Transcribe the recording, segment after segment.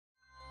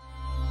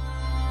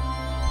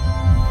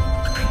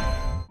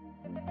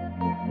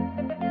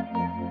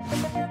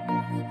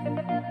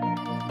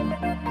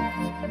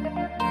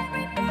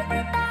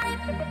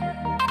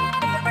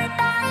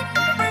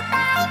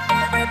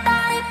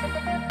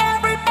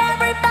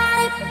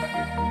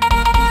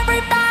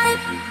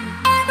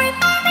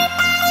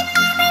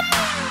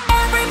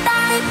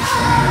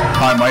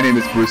Hi, my name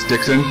is Bruce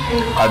Dixon.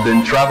 I've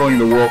been traveling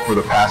the world for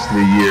the past 3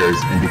 years,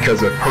 and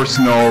because of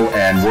personal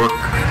and work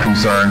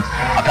concerns,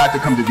 I've had to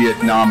come to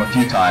Vietnam a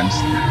few times.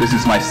 This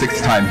is my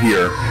 6th time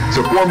here. So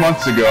 4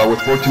 months ago, I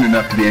was fortunate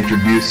enough to be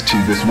introduced to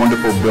this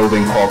wonderful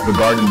building called the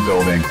Garden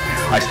Building.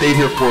 I stayed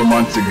here 4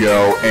 months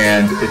ago,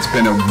 and it's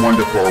been a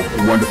wonderful,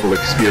 wonderful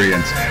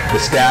experience. The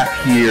staff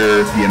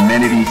here, the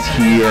amenities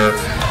here,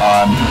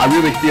 I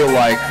really feel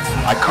like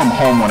I come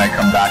home when I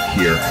come back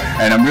here,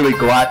 and I'm really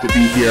glad to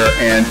be here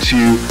and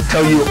to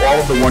tell you all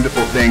of the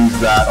wonderful things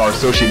that are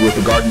associated with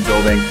the Garden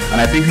Building,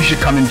 and I think you should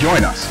come and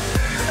join us.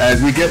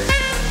 As we get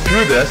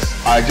through this,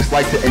 I'd just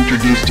like to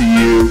introduce to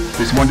you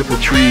this wonderful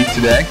tree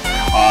today.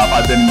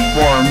 I've been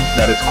informed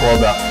that it's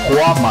called the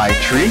Quay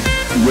tree,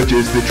 which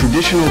is the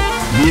traditional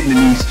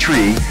Vietnamese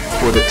tree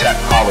for the Tet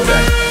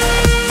holiday.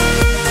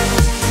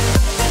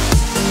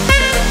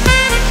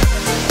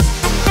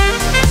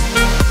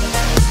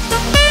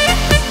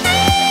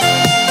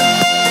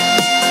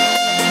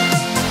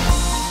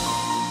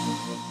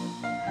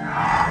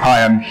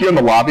 Hi, I'm here in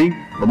the lobby.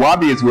 The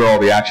lobby is where all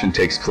the action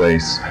takes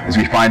place, as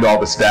we find all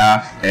the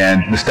staff,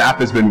 and the staff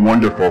has been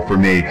wonderful for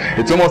me.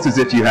 It's almost as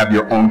if you have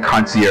your own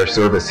concierge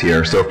service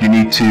here, so if you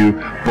need to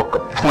book a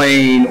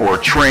plane or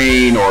a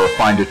train or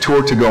find a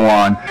tour to go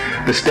on,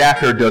 the staff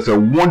here does a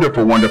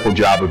wonderful, wonderful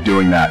job of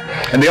doing that.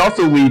 And they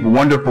also leave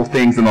wonderful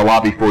things in the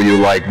lobby for you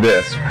like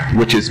this,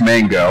 which is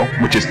mango,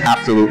 which is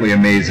absolutely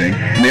amazing.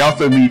 And they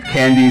also leave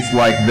candies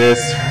like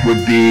this,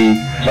 would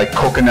be like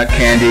coconut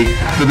candy.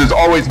 So there's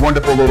always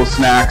wonderful little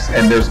snacks,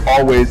 and there's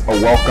always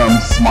a welcome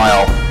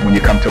smile when you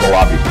come to the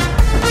lobby.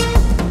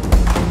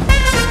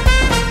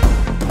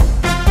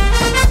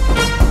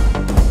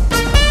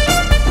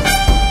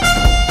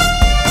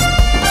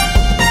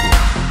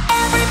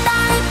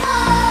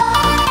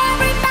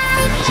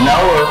 So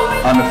now we're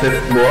on the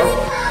 5th floor,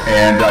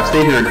 and I've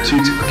stayed here on 2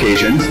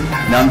 occasions.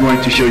 Now I'm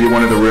going to show you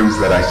one of the rooms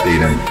that I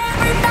stayed in.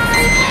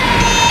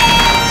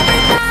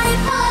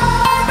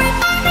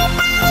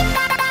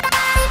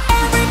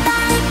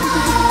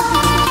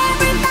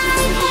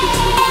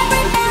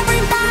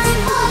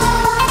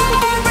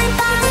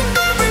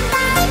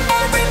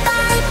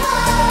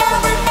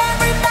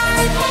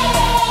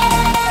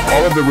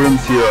 All of the rooms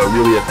here are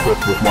really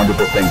equipped with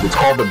wonderful things. It's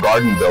called the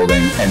Garden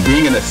Building, and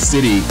being in a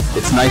city,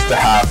 it's nice to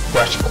have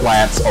fresh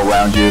plants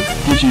around you.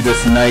 It gives you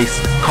this nice,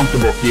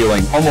 comfortable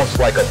feeling, almost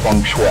like a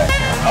feng shui.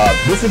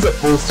 This is a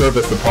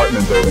full-service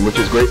apartment building, which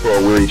is great for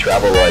a weary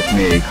traveler like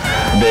me.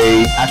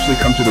 They actually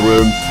come to the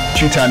rooms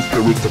 2 times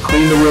per week to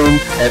clean the room,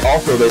 and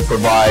also they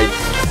provide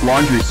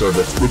laundry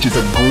service, which is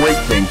a great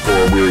thing for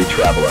a weary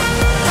traveler.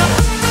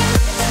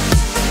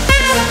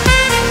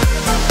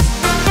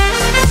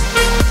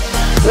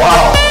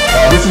 Wow!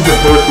 This is the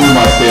first room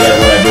I stayed at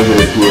when I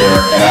visited here,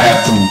 and I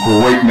have some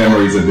great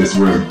memories of this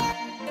room.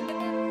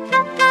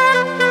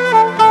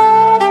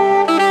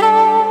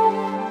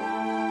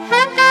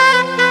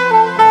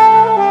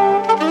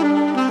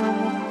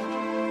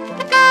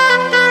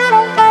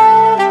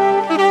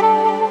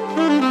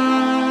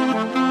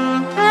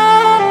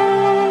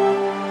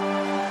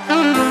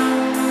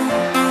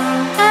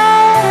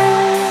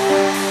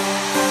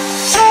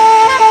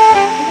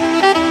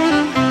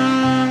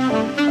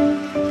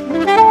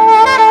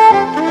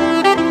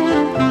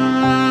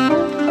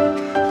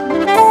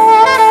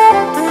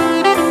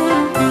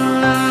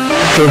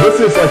 So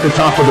this is like the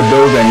top of the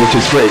building, which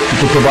is great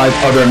because it provides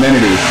other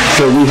amenities.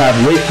 So we have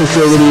weight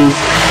facilities,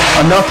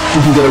 enough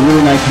you can get a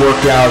really nice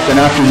workout, and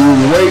after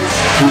using weights,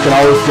 you can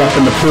always jump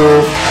in the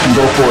pool and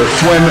go for a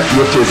swim,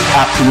 which is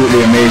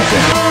absolutely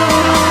amazing.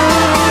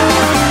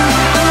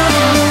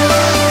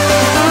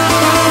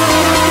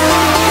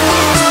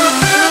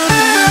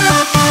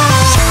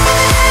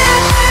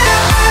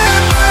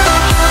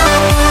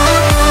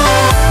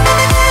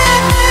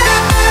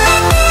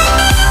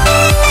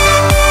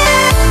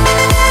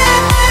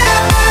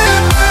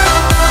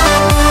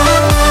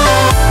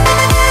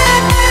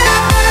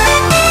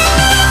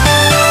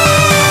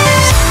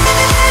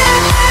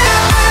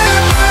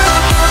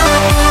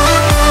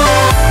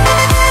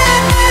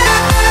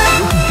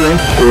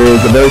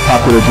 Is a very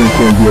popular drink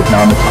here in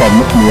Vietnam. It's called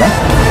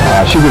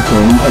sugar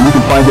cane, and you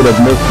can find it at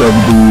most of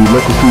the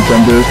local food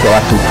vendors. They'll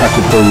actually pack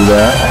it for you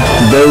there.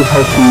 It's a very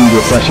healthy,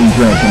 refreshing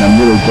drink, and I'm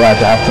really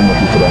glad to have some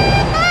with you today.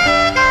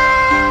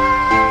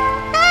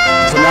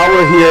 So now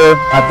we're here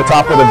at the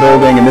top of the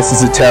building, and this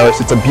is a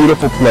terrace. It's a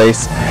beautiful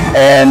place,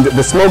 and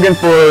the slogan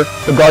for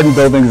the Garden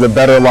Building is a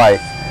better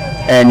life.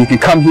 And you can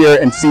come here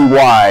and see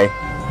why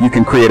you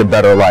can create a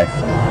better life.